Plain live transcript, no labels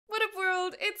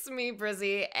world, it's me,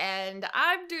 Brizzy, and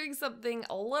I'm doing something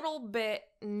a little bit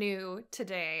new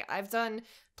today. I've done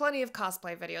plenty of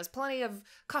cosplay videos, plenty of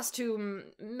costume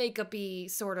makeup-y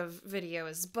sort of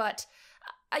videos, but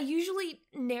I usually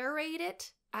narrate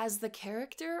it as the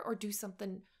character or do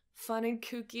something fun and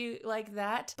kooky like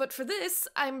that. But for this,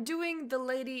 I'm doing the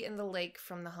lady in the lake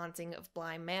from The Haunting of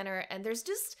Bly Manor, and there's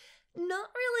just not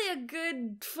really a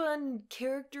good, fun,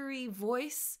 character-y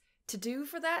voice to do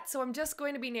for that, so I'm just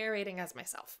going to be narrating as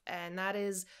myself, and that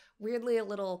is weirdly a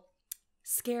little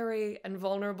scary and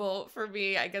vulnerable for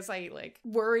me. I guess I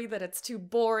worry that it's too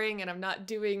boring and I'm not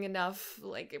doing enough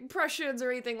impressions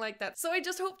or anything like that. So I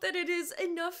just hope that it is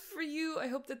enough for you. I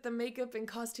hope that the makeup and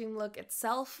costume look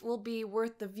itself will be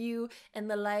worth the view and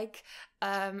the like.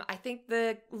 I think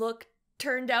the look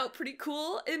turned out pretty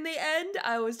cool in the end.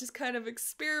 I was just kind of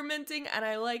experimenting and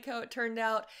I like how it turned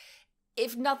out.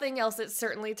 If nothing else, it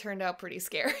certainly turned out pretty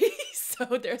scary,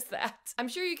 so there's that. I'm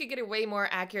sure you could get a way more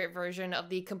accurate version of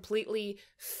the completely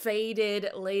faded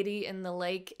lady in the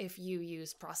lake if you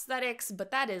use prosthetics,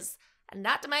 but that is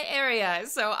not my area,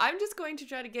 so I'm just going to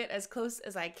try to get as close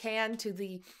as I can to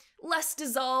the less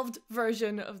dissolved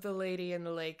version of the lady in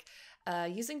the lake.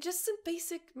 Using just some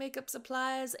basic makeup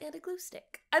supplies and a glue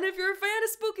stick. And if you're a fan of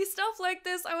spooky stuff like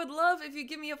this, I would love if you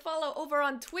give me a follow over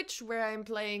on Twitch, where I'm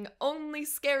playing only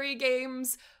scary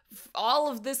games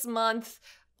all of this month.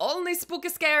 Only spooky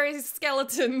scary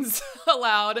skeletons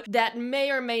allowed. That may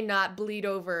or may not bleed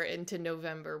over into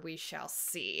November, we shall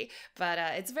see. But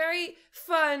it's very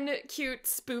fun, cute,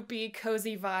 spoopy,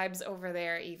 cozy vibes over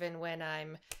there, even when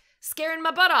I'm scaring my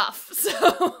butt off,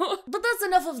 so. But that's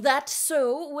enough of that,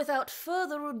 so without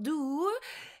further ado,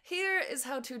 here is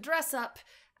how to dress up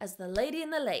as the lady in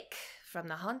the lake from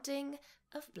The Haunting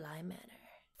of Bly Manor.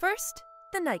 First,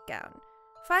 the nightgown.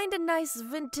 Find a nice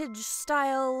vintage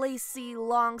style, lacy,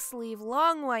 long sleeve,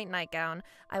 long white nightgown.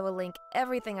 I will link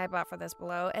everything I bought for this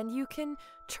below, and you can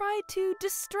try to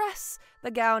distress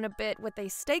the gown a bit with a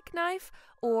steak knife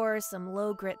or some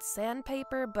low grit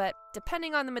sandpaper, but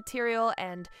depending on the material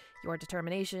and your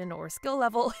determination or skill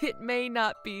level, it may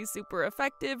not be super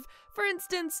effective. For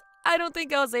instance, I don't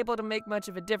think I was able to make much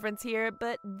of a difference here,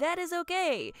 but that is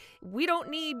okay. We don't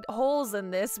need holes in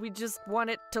this, we just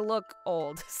want it to look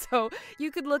old. So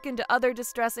you could look into other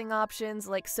distressing options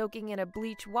like soaking in a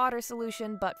bleach water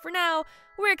solution, but for now,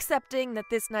 we're accepting that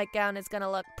this nightgown is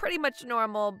gonna look pretty much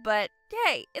normal, but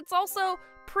hey, it's also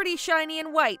pretty shiny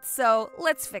and white, so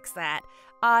let's fix that.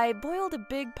 I boiled a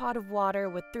big pot of water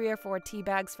with 3 or 4 tea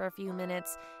bags for a few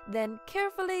minutes, then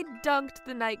carefully dunked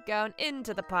the nightgown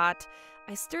into the pot.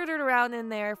 I stirred it around in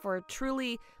there for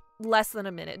truly less than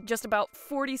a minute, just about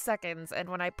 40 seconds, and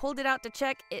when I pulled it out to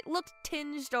check, it looked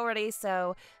tinged already,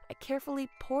 so I carefully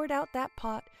poured out that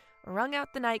pot, wrung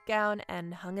out the nightgown,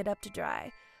 and hung it up to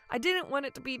dry. I didn't want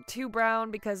it to be too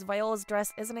brown because Viola's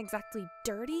dress isn't exactly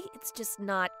dirty, it's just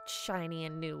not shiny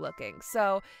and new looking.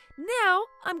 So now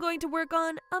I'm going to work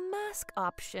on a mask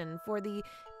option for the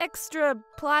extra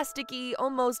plasticky,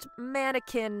 almost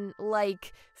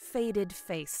mannequin-like faded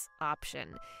face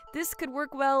option. This could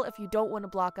work well if you don't want to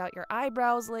block out your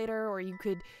eyebrows later, or you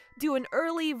could do an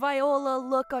early Viola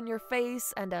look on your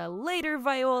face and a later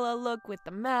Viola look with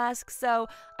the mask. So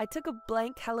I took a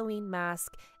blank Halloween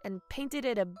mask and painted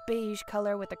it a beige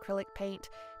color with acrylic paint.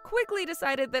 Quickly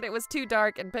decided that it was too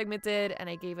dark and pigmented, and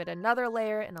I gave it another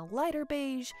layer in a lighter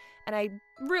beige, and I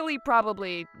really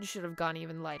probably should have gone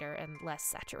even lighter and less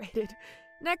saturated.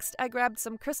 Next, I grabbed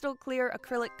some crystal clear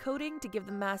acrylic coating to give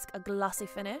the mask a glossy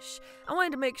finish. I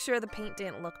wanted to make sure the paint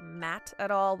didn't look matte at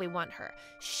all. We want her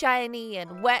shiny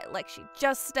and wet like she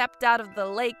just stepped out of the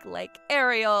lake like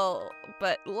Ariel,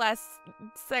 but less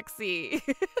sexy.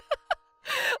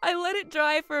 I let it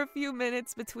dry for a few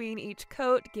minutes between each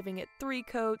coat, giving it 3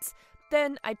 coats.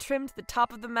 Then I trimmed the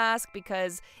top of the mask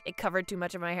because it covered too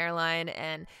much of my hairline,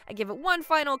 and I gave it 1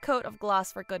 final coat of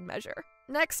gloss for good measure.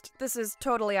 Next, this is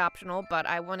totally optional, but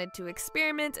I wanted to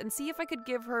experiment and see if I could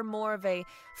give her more of a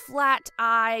flat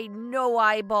eye, no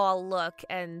eyeball look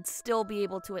and still be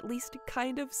able to at least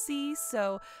kind of see.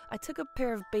 So I took a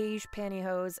pair of beige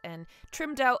pantyhose and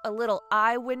trimmed out a little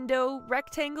eye window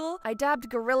rectangle. I dabbed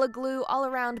Gorilla Glue all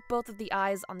around both of the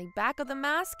eyes on the back of the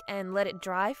mask and let it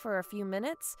dry for a few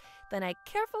minutes. Then I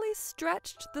carefully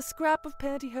stretched the scrap of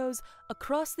pantyhose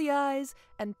across the eyes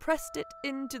and pressed it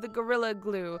into the Gorilla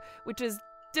Glue, which is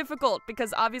difficult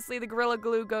because obviously the Gorilla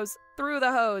Glue goes through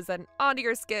the hose and onto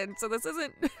your skin, so this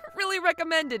isn't really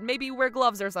recommended. Maybe wear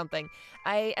gloves or something.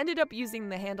 I ended up using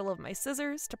the handle of my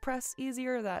scissors to press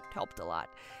easier. That helped a lot.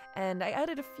 and I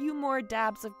added a few more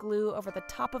dabs of glue over the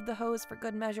top of the hose for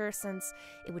good measure, since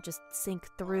it would just sink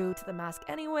through to the mask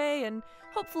anyway and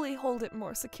hopefully hold it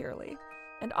more securely.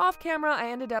 And off camera, I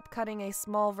ended up cutting a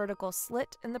small vertical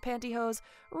slit in the pantyhose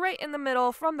right in the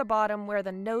middle from the bottom where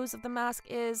the nose of the mask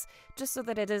is, just so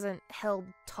that it isn't held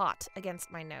taut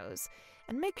against my nose.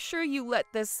 And make sure you let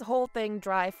this whole thing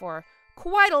dry for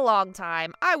quite a long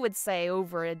time, I would say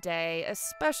over a day,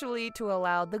 especially to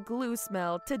allow the glue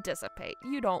smell to dissipate.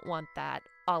 You don't want that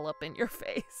all up in your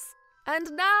face.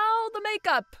 And now the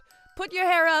makeup! Put your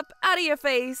hair up, out of your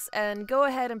face, and go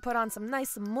ahead and put on some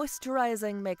nice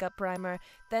moisturizing makeup primer.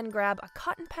 Then grab a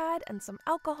cotton pad and some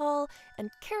alcohol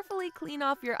and carefully clean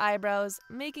off your eyebrows,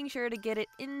 making sure to get it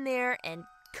in there and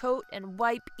coat and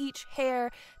wipe each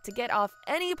hair to get off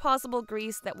any possible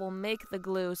grease that will make the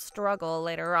glue struggle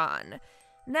later on.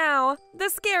 Now, the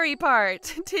scary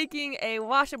part, taking a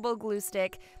washable glue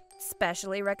stick.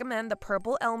 Specially recommend the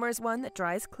purple Elmer's one that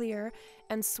dries clear,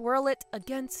 and swirl it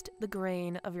against the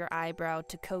grain of your eyebrow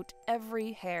to coat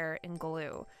every hair in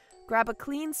glue. Grab a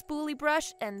clean spoolie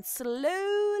brush and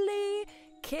slowly,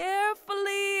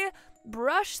 carefully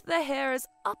brush the hairs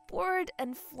upward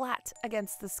and flat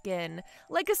against the skin,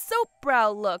 like a soap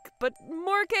brow look, but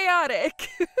more chaotic.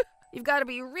 You've got to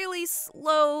be really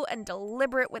slow and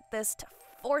deliberate with this to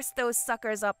force those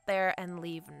suckers up there and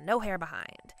leave no hair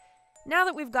behind. Now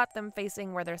that we've got them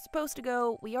facing where they're supposed to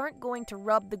go, we aren't going to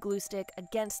rub the glue stick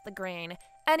against the grain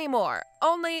anymore.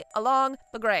 Only along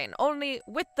the grain, only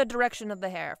with the direction of the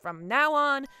hair. From now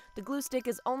on, the glue stick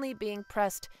is only being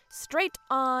pressed straight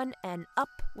on and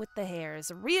up with the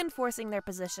hairs, reinforcing their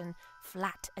position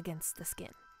flat against the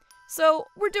skin. So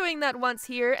we're doing that once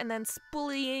here, and then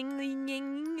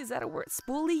spoolieing, is that a word?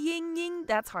 Spoolieing?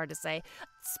 That's hard to say.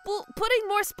 Putting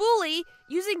more spoolie,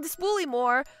 using the spoolie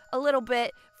more, a little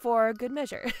bit for good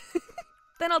measure.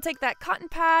 Then I'll take that cotton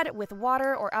pad with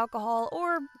water or alcohol,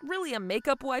 or really a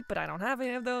makeup wipe, but I don't have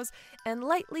any of those, and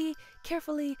lightly,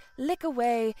 carefully lick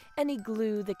away any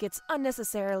glue that gets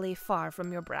unnecessarily far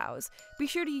from your brows. Be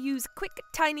sure to use quick,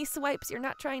 tiny swipes. You're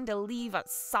not trying to leave a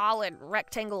solid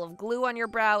rectangle of glue on your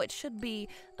brow. It should be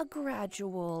a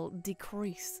gradual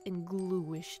decrease in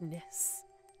gluishness.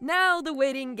 Now the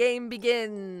waiting game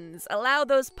begins. Allow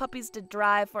those puppies to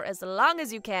dry for as long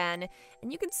as you can,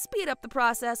 and you can speed up the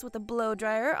process with a blow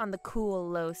dryer on the cool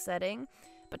low setting.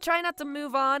 But try not to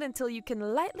move on until you can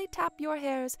lightly tap your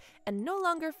hairs and no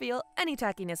longer feel any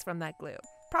tackiness from that glue.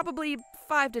 Probably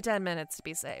 5 to 10 minutes to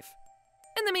be safe.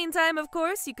 In the meantime, of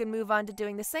course, you can move on to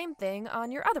doing the same thing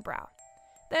on your other brow.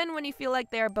 Then when you feel like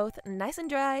they are both nice and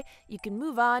dry, you can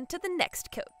move on to the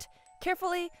next coat.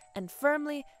 Carefully and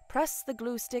firmly press the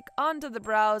glue stick onto the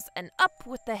brows and up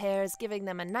with the hairs, giving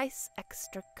them a nice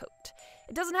extra coat.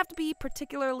 It doesn't have to be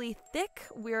particularly thick.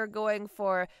 We're going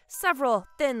for several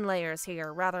thin layers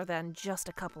here rather than just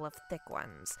a couple of thick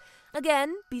ones.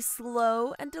 Again, be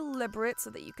slow and deliberate so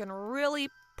that you can really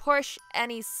push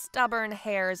any stubborn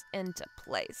hairs into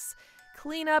place.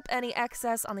 Clean up any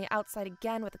excess on the outside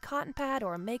again with a cotton pad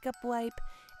or a makeup wipe,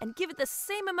 and give it the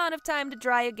same amount of time to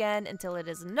dry again until it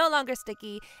is no longer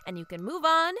sticky, and you can move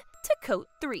on to coat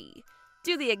 3.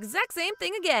 Do the exact same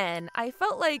thing again. I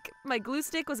felt like my glue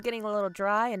stick was getting a little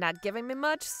dry and not giving me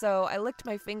much, so I licked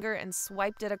my finger and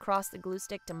swiped it across the glue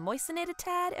stick to moisten it a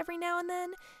tad every now and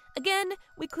then. Again,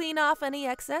 we clean off any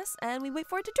excess and we wait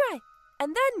for it to dry.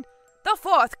 And then, the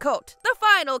 4th coat, the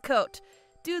final coat.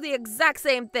 Do the exact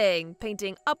same thing,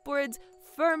 painting upwards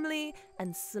firmly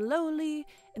and slowly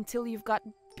until you've got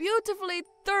beautifully,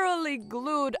 thoroughly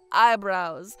glued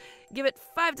eyebrows. Give it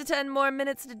 5 to 10 more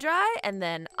minutes to dry, and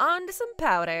then on to some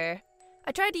powder.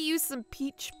 I tried to use some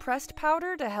peach pressed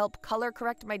powder to help color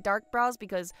correct my dark brows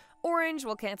because orange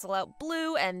will cancel out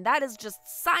blue, and that is just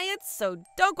science, so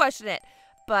don't question it.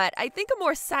 But I think a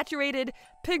more saturated,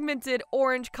 pigmented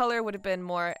orange color would have been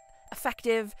more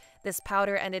effective. This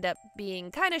powder ended up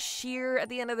being kind of sheer at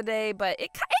the end of the day, but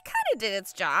it kind of did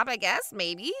its job, I guess,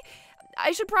 maybe.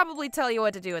 I should probably tell you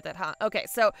what to do with it, huh? Okay,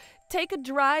 so take a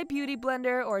dry beauty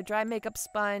blender or a dry makeup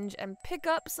sponge and pick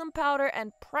up some powder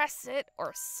and press it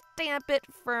or stamp it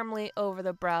firmly over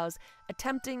the brows,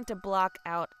 attempting to block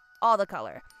out all the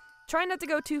color. Try not to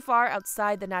go too far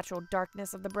outside the natural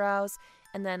darkness of the brows,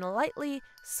 and then lightly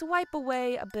swipe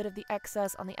away a bit of the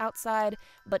excess on the outside,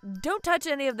 but don't touch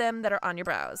any of them that are on your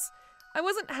brows. I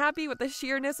wasn't happy with the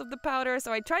sheerness of the powder,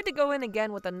 so I tried to go in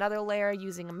again with another layer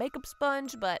using a makeup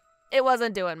sponge, but it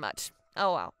wasn't doing much.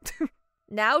 Oh well.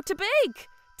 Now to bake!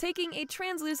 Taking a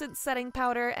translucent setting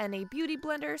powder and a beauty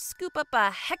blender, scoop up a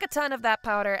hecaton of that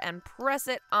powder and press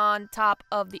it on top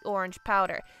of the orange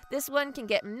powder. This one can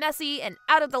get messy and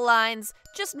out of the lines.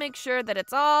 Just make sure that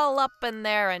it's all up in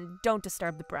there and don't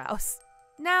disturb the brows.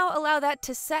 Now allow that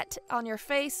to set on your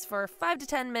face for 5 to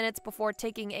 10 minutes before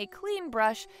taking a clean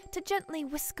brush to gently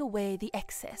whisk away the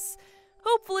excess.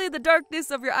 Hopefully the darkness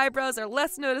of your eyebrows are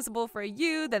less noticeable for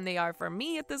you than they are for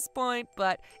me at this point,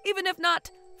 but even if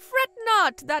not, fret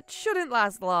not, that shouldn't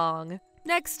last long.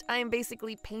 Next, I am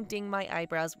basically painting my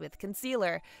eyebrows with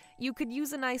concealer. You could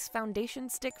use a nice foundation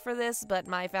stick for this, but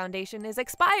my foundation is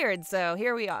expired, so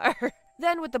here we are.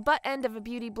 Then with the butt end of a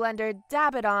beauty blender,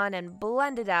 dab it on and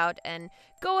blend it out, and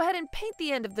go ahead and paint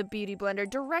the end of the beauty blender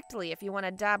directly if you want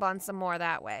to dab on some more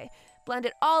that way. Blend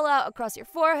it all out across your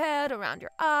forehead, around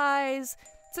your eyes.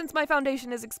 Since my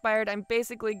foundation is expired, I'm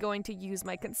basically going to use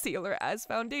my concealer as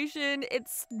foundation.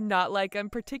 It's not like I'm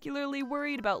particularly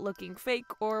worried about looking fake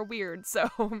or weird, so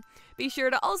be sure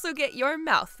to also get your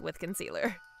mouth with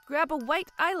concealer. Grab a white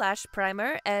eyelash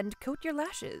primer and coat your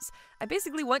lashes. I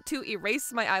basically want to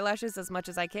erase my eyelashes as much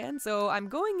as I can, so I'm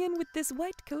going in with this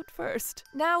white coat first.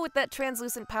 Now with that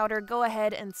translucent powder, go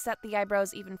ahead and set the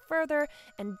eyebrows even further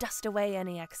and dust away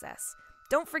any excess.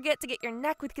 Don't forget to get your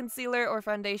neck with concealer or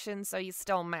foundation so you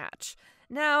still match.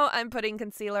 Now I'm putting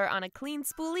concealer on a clean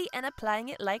spoolie and applying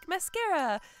it like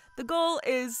mascara. The goal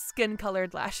is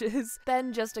skin-colored lashes.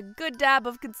 Then just a good dab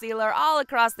of concealer all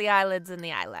across the eyelids and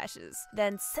the eyelashes.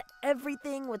 Then set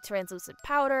everything with translucent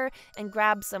powder and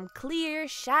grab some clear,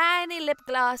 shiny lip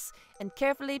gloss and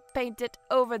carefully paint it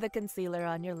over the concealer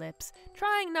on your lips,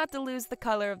 trying not to lose the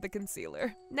color of the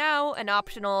concealer. Now, an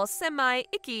optional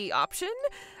semi-icky option.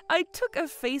 I took a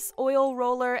face oil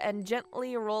roller and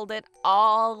gently rolled it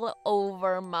all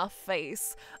over my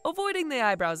face, avoiding the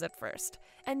eyebrows at first,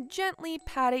 and gently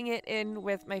patting it in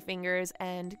with my fingers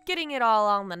and getting it all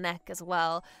on the neck as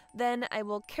well. Then I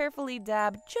will carefully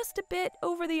dab just a bit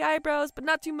over the eyebrows, but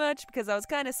not too much because I was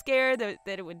kind of scared that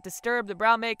it would disturb the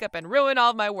brow makeup and ruin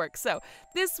all my work. So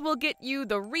this will get you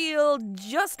the real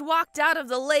just walked out of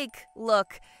the lake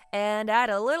look and add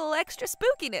a little extra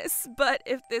spookiness. But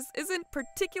if this isn't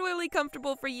particularly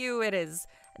comfortable for you, it is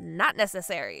not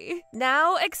necessary.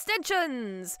 Now,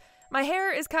 extensions! My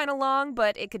hair is kind of long,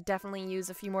 but it could definitely use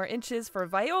a few more inches for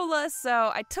Viola,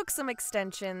 so I took some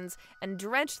extensions and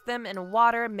drenched them in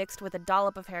water mixed with a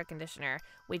dollop of hair conditioner.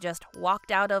 We just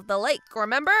walked out of the lake,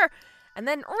 remember? And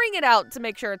then wring it out to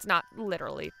make sure it's not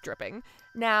literally dripping.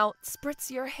 Now,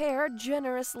 spritz your hair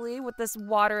generously with this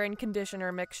water and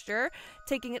conditioner mixture,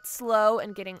 taking it slow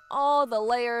and getting all the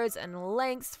layers and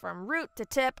lengths from root to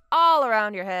tip all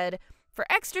around your head. For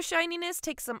extra shininess,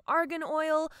 take some argan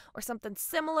oil or something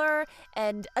similar,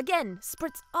 and again,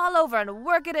 spritz all over and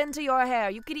work it into your hair.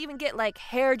 You could even get like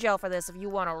hair gel for this if you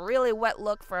want a really wet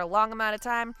look for a long amount of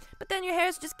time, but then your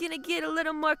hair's just gonna get a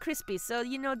little more crispy, so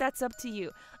you know that's up to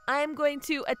you. I'm going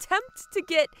to attempt to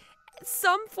get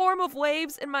some form of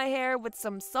waves in my hair with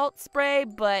some salt spray,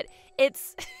 but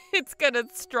it's gonna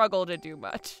struggle to do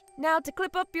much. Now to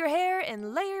clip up your hair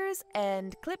in layers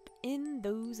and clip in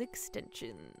those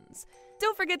extensions.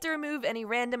 Don't forget to remove any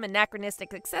random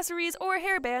anachronistic accessories or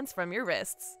hairbands from your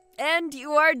wrists. And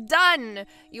you are done!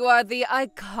 You are the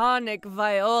iconic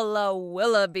Viola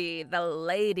Willoughby, the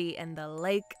lady in the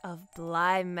lake of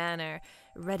Bly Manor,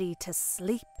 ready to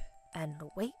sleep and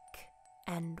wake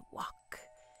and walk.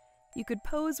 You could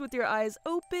pose with your eyes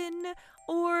open,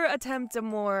 or attempt a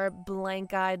more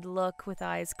blank-eyed look with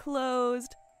eyes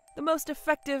closed. The most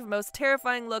effective, most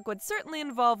terrifying look would certainly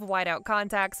involve whiteout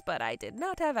contacts, but I did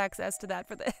not have access to that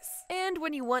for this. And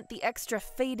when you want the extra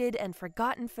faded and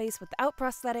forgotten face without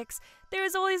prosthetics, there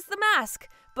is always the mask.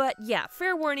 But yeah,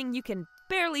 fair warning, you can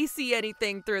barely see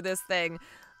anything through this thing.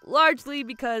 Largely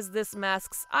because this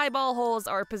mask's eyeball holes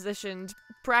are positioned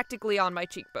practically on my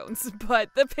cheekbones, but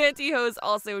the pantyhose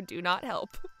also do not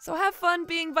help. So have fun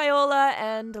being Viola,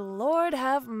 and Lord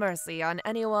have mercy on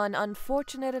anyone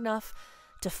unfortunate enough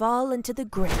to fall into the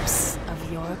grips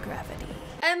of your gravity.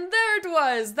 And there it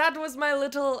was! That was my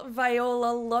little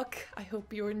Viola look. I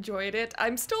hope you enjoyed it.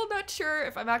 I'm still not sure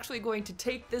if I'm actually going to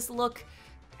take this look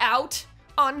out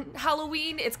on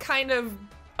Halloween. It's kind of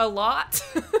a lot.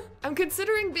 I'm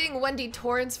considering being Wendy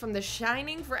Torrance from The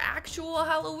Shining for actual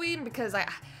Halloween because I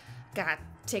gotta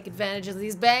take advantage of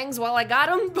these bangs while I got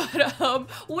them. But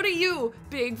what are you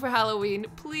being for Halloween?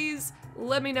 Please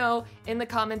let me know in the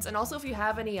comments. And also if you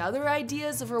have any other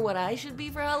ideas for what I should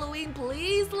be for Halloween,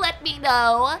 please let me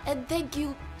know. And thank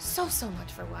you so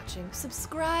much for watching.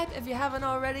 Subscribe if you haven't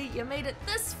already. You made it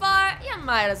this far, you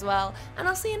might as well. And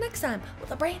I'll see you next time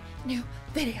with a brand new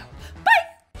video. Bye!